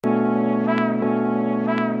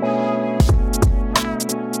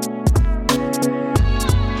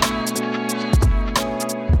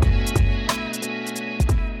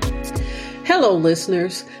Hello,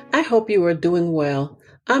 listeners. I hope you are doing well.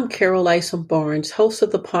 I'm Carol Isom Barnes, host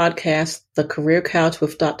of the podcast, The Career Couch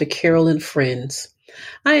with Dr. Carol and Friends.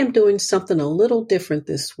 I am doing something a little different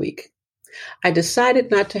this week. I decided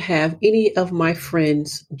not to have any of my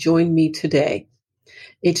friends join me today.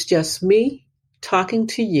 It's just me talking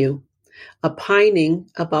to you, opining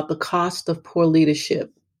about the cost of poor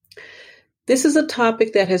leadership. This is a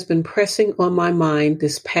topic that has been pressing on my mind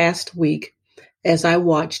this past week as I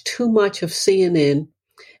watched too much of CNN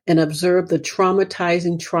and observed the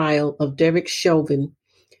traumatizing trial of Derek Chauvin,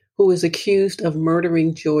 who is accused of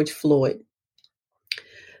murdering George Floyd.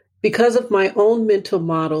 Because of my own mental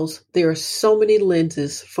models, there are so many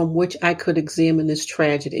lenses from which I could examine this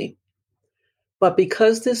tragedy. But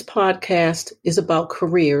because this podcast is about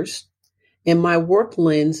careers, and my work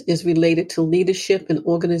lens is related to leadership and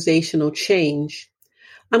organizational change,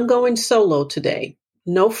 I'm going solo today,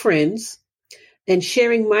 no friends, and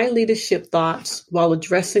sharing my leadership thoughts while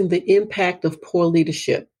addressing the impact of poor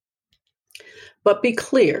leadership. But be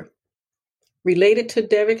clear, related to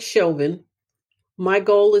Derek Chauvin, my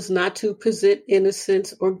goal is not to present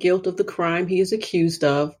innocence or guilt of the crime he is accused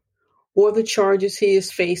of or the charges he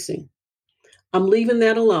is facing. I'm leaving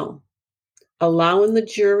that alone, allowing the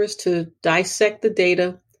jurors to dissect the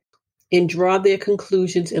data and draw their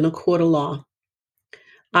conclusions in a court of law.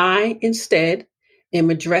 I, instead, am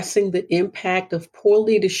addressing the impact of poor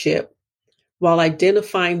leadership while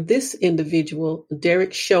identifying this individual,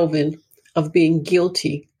 Derek Chauvin, of being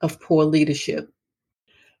guilty of poor leadership.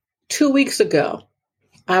 2 weeks ago,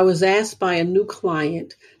 I was asked by a new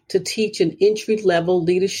client to teach an entry-level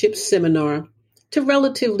leadership seminar to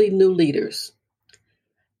relatively new leaders.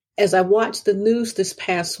 As I watched the news this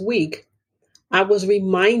past week, I was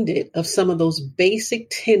reminded of some of those basic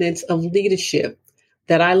tenets of leadership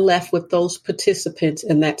that I left with those participants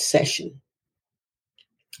in that session.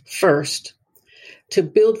 First, to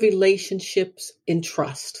build relationships and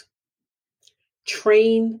trust.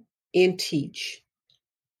 Train and teach.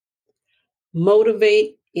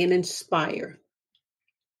 Motivate and inspire.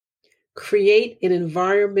 Create an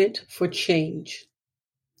environment for change.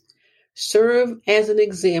 Serve as an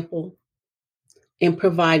example and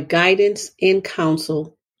provide guidance and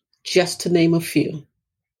counsel, just to name a few.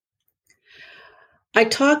 I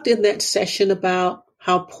talked in that session about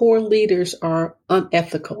how poor leaders are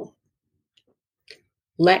unethical,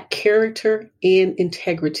 lack character and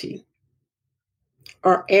integrity,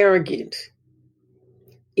 are arrogant,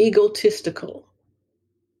 egotistical,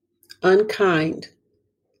 unkind,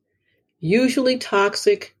 usually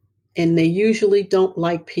toxic, and they usually don't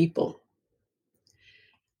like people.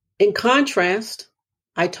 In contrast,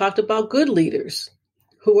 I talked about good leaders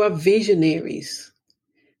who are visionaries.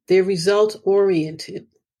 They're result-oriented.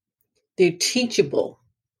 They're teachable.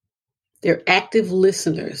 They're active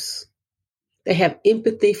listeners. They have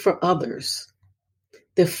empathy for others.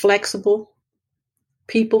 They're flexible,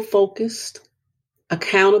 people-focused,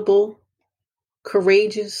 accountable,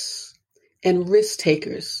 courageous, and risk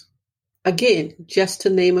takers. Again, just to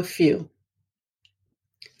name a few.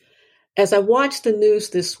 As I watched the news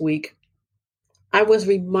this week, I was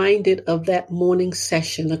reminded of that morning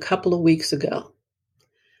session a couple of weeks ago.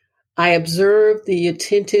 I observed the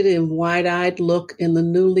attentive and wide-eyed look in the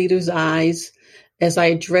new leader's eyes as I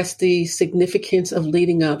addressed the significance of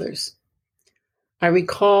leading others. I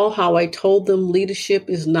recall how I told them leadership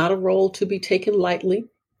is not a role to be taken lightly,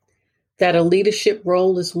 that a leadership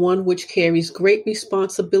role is one which carries great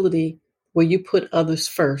responsibility where you put others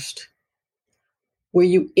first, where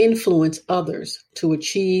you influence others to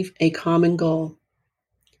achieve a common goal.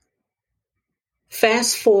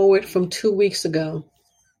 Fast forward from 2 weeks ago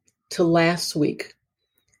to last week,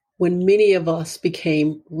 when many of us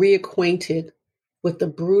became reacquainted with the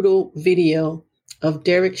brutal video of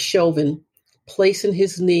Derek Chauvin placing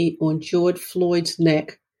his knee on George Floyd's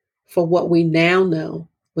neck for what we now know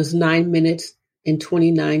was 9 minutes and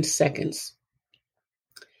 29 seconds.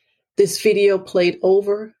 This video played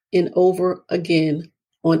over and over again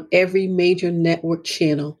on every major network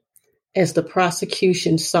channel as the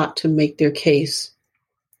prosecution sought to make their case.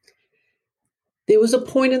 There was a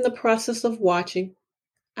point in the process of watching,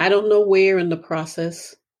 I don't know where in the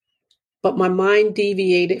process, but my mind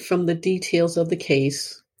deviated from the details of the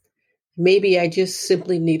case. Maybe I just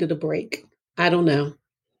simply needed a break. I don't know.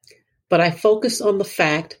 But I focused on the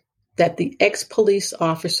fact that the ex-police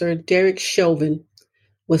officer, Derek Chauvin,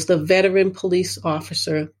 was the veteran police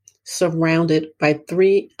officer surrounded by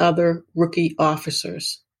 3 other rookie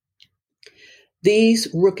officers. These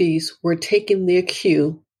rookies were taking their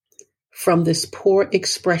cue from this poor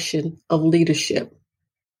expression of leadership.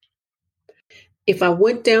 If I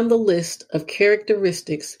went down the list of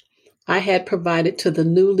characteristics I had provided to the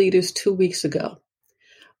new leaders 2 weeks ago.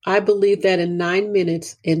 I believe that in 9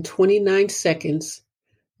 minutes and 29 seconds,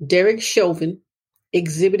 Derek Chauvin,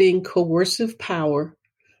 exhibiting coercive power,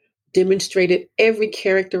 demonstrated every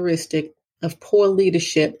characteristic of poor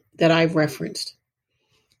leadership that I've referenced.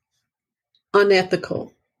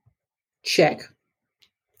 Unethical, check.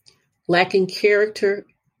 Lacking character,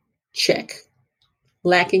 check.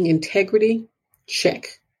 Lacking integrity,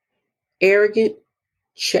 check. Arrogant,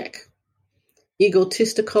 check.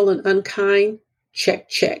 Egotistical and unkind, check,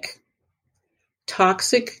 check.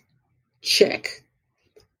 Toxic, check.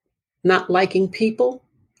 Not liking people,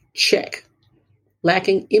 check.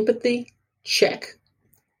 Lacking empathy, check.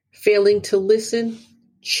 Failing to listen,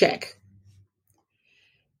 check.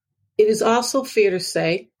 It is also fair to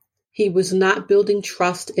say he was not building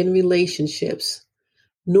trust in relationships,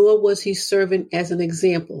 nor was he serving as an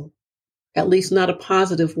example, at least not a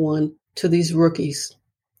positive one, to these rookies.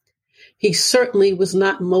 He certainly was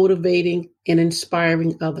not motivating and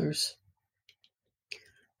inspiring others.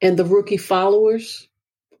 And the rookie followers?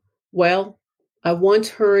 Well, I once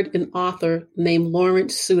heard an author named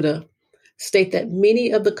Lawrence Suda state that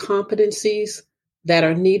many of the competencies that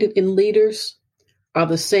are needed in leaders are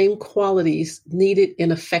the same qualities needed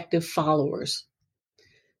in effective followers.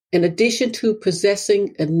 In addition to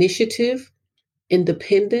possessing initiative,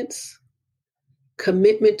 independence,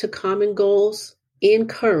 commitment to common goals, and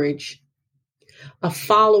courage, a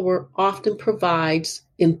follower often provides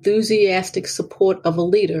enthusiastic support of a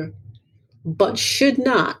leader, but should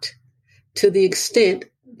not, to the extent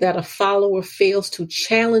that a follower fails to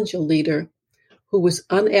challenge a leader who is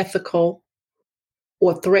unethical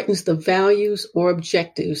or threatens the values or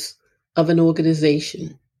objectives of an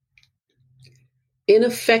organization.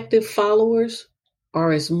 Ineffective followers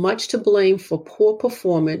are as much to blame for poor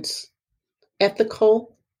performance,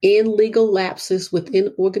 ethical and legal lapses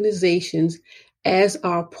within organizations as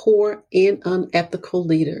are poor and unethical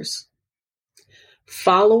leaders.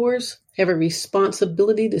 Followers have a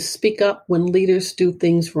responsibility to speak up when leaders do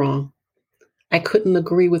things wrong. I couldn't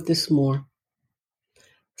agree with this more.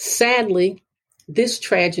 Sadly, this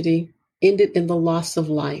tragedy ended in the loss of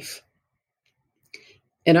life.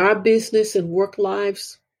 In our business and work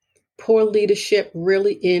lives, poor leadership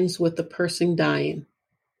rarely ends with the person dying.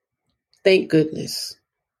 Thank goodness.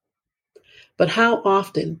 But how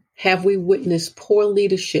often have we witnessed poor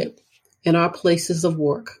leadership in our places of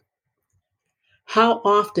work? How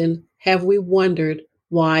often have we wondered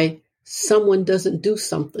why someone doesn't do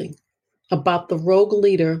something about the rogue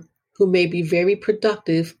leader who may be very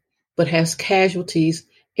productive but has casualties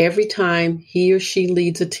every time he or she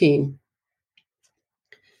leads a team?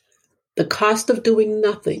 The cost of doing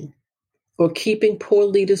nothing or keeping poor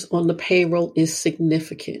leaders on the payroll is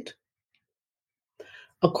significant.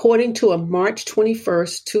 According to a March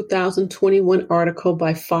 21st, 2021 article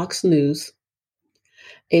by Fox News,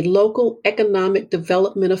 a local economic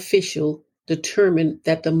development official determined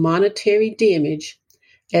that the monetary damage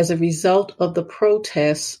as a result of the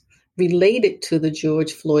protests related to the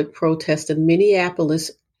George Floyd protest in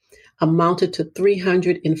Minneapolis amounted to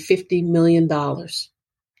 $350 million.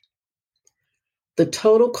 The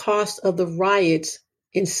total cost of the riots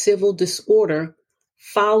and civil disorder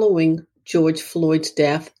following George Floyd's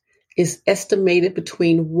death is estimated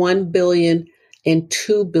between $1 billion and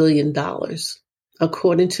 $2 billion,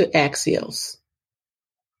 according to Axios.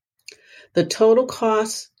 The total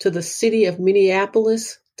cost to the city of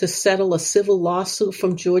Minneapolis to settle a civil lawsuit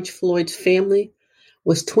from George Floyd's family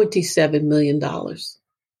was $27 million.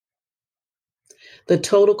 The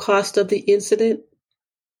total cost of the incident,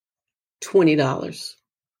 $20.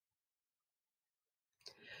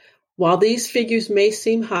 While these figures may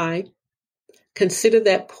seem high, consider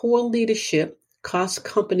that poor leadership costs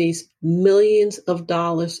companies millions of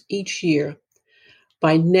dollars each year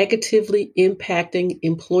by negatively impacting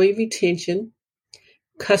employee retention,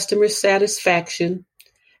 customer satisfaction,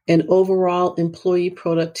 and overall employee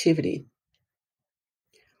productivity.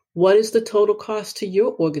 What is the total cost to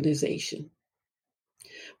your organization?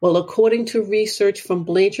 Well, according to research from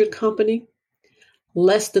Blanchard Company,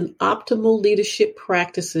 less than optimal leadership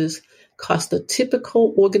practices cost a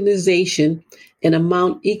typical organization an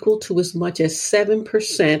amount equal to as much as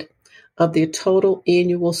 7% of their total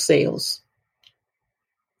annual sales.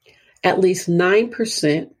 At least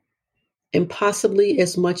 9%, and possibly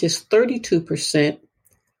as much as 32%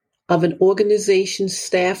 of an organization's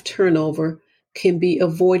staff turnover can be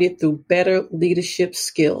avoided through better leadership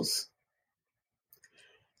skills.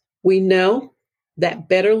 We know that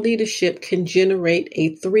better leadership can generate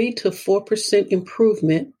a 3 to 4%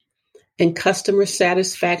 improvement in customer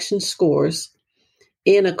satisfaction scores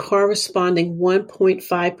and a corresponding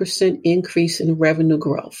 1.5% increase in revenue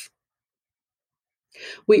growth.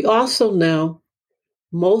 We also know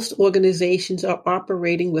most organizations are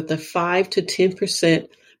operating with a 5 to 10%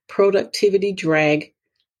 productivity drag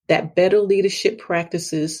that better leadership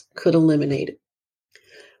practices could eliminate.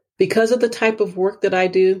 Because of the type of work that I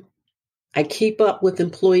do, I keep up with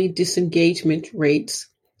employee disengagement rates,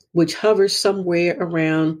 which hovers somewhere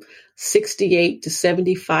around 68 to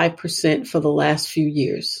 75% for the last few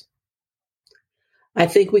years. I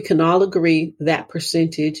think we can all agree that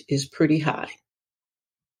percentage is pretty high.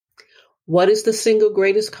 What is the single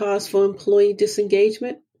greatest cause for employee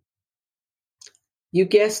disengagement? You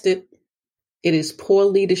guessed it. It is poor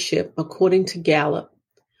leadership, according to Gallup,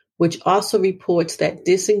 which also reports that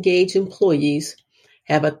disengaged employees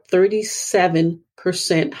have a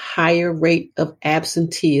 37% higher rate of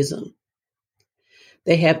absenteeism.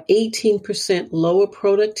 They have 18% lower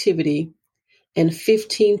productivity and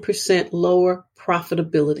 15% lower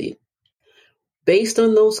profitability. Based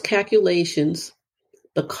on those calculations,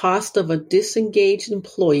 the cost of a disengaged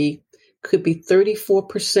employee could be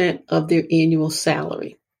 34% of their annual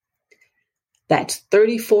salary. That's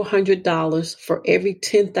 $3,400 for every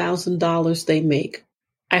 $10,000 they make.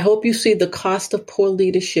 I hope you see the cost of poor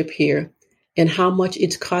leadership here and how much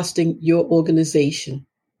it's costing your organization.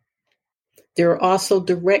 There are also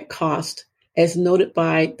direct costs, as noted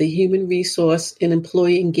by the human resource and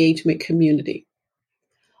employee engagement community.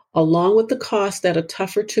 Along with the costs that are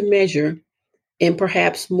tougher to measure and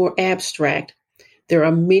perhaps more abstract, there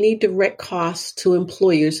are many direct costs to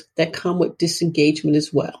employers that come with disengagement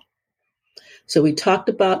as well. So we talked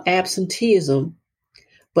about absenteeism,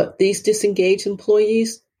 but these disengaged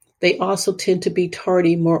employees, they also tend to be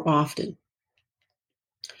tardy more often.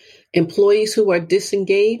 Employees who are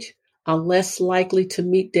disengaged are less likely to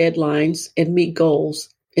meet deadlines and meet goals,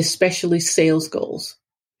 especially sales goals.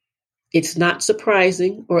 It's not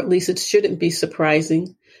surprising, or at least it shouldn't be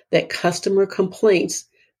surprising, that customer complaints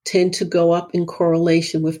tend to go up in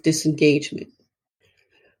correlation with disengagement.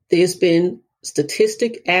 There's been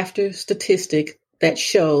statistic after statistic that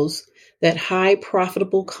shows that high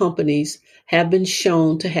profitable companies have been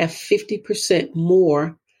shown to have 50%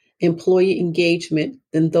 more employee engagement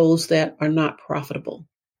than those that are not profitable.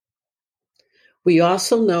 We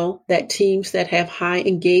also know that teams that have high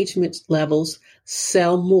engagement levels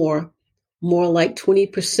sell more like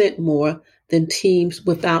 20% more than teams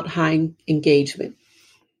without high engagement.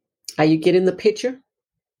 Are you getting the picture?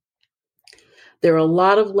 There are a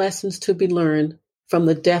lot of lessons to be learned from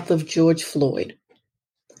the death of George Floyd.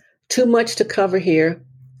 Too much to cover here,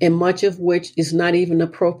 and much of which is not even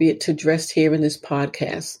appropriate to address here in this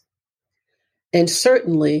podcast. And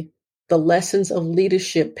certainly, the lessons of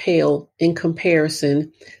leadership pale in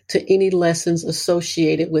comparison to any lessons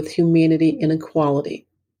associated with humanity and equality.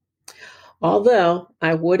 Although,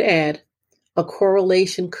 I would add, a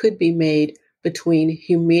correlation could be made between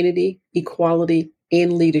humanity, equality,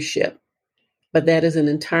 and leadership, but that is an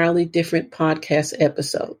entirely different podcast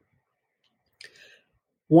episode.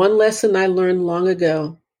 One lesson I learned long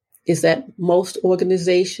ago is that most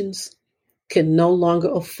organizations can no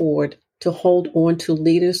longer afford to hold on to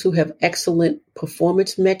leaders who have excellent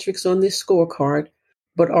performance metrics on their scorecard,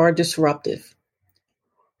 but are disruptive,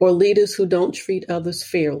 or leaders who don't treat others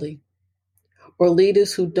fairly, or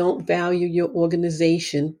leaders who don't value your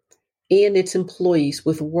organization and its employees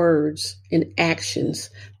with words and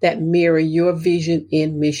actions that mirror your vision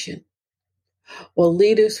and mission, or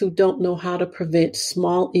leaders who don't know how to prevent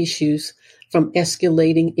small issues from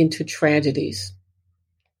escalating into tragedies.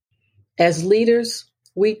 As leaders,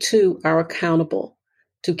 we too are accountable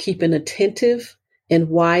to keep an attentive and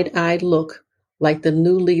wide-eyed look like the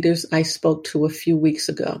new leaders I spoke to a few weeks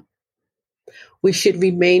ago. We should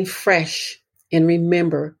remain fresh and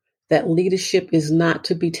remember that leadership is not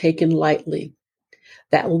to be taken lightly,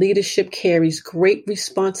 that leadership carries great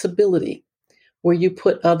responsibility where you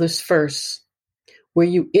put others first, where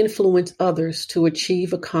you influence others to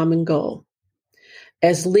achieve a common goal.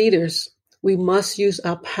 As leaders, we must use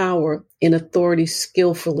our power and authority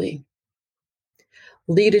skillfully.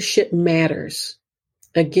 Leadership matters.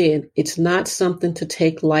 Again, it's not something to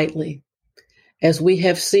take lightly. As we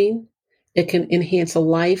have seen, it can enhance a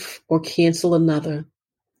life or cancel another.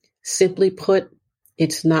 Simply put,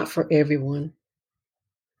 it's not for everyone.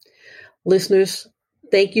 Listeners,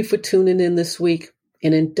 thank you for tuning in this week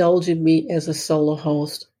and indulging me as a solo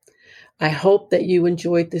host. I hope that you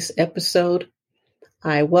enjoyed this episode.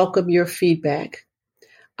 I welcome your feedback.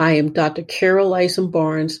 I am Dr. Carol Isom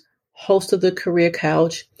Barnes, host of the Career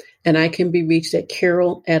Couch, and I can be reached at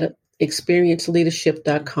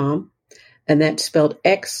carol@experienceleadership.com, and that's spelled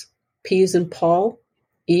X, P as in Paul,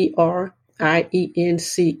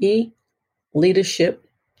 LEADERIENCE, leadership,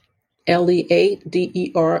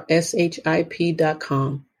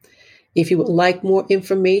 LEADERSHIP.com. If you would like more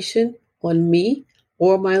information on me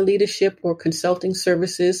or my leadership or consulting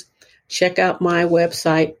services, check out my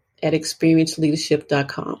website at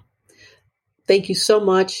experienceleadership.com. Thank you so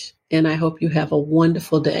much, and I hope you have a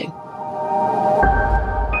wonderful day.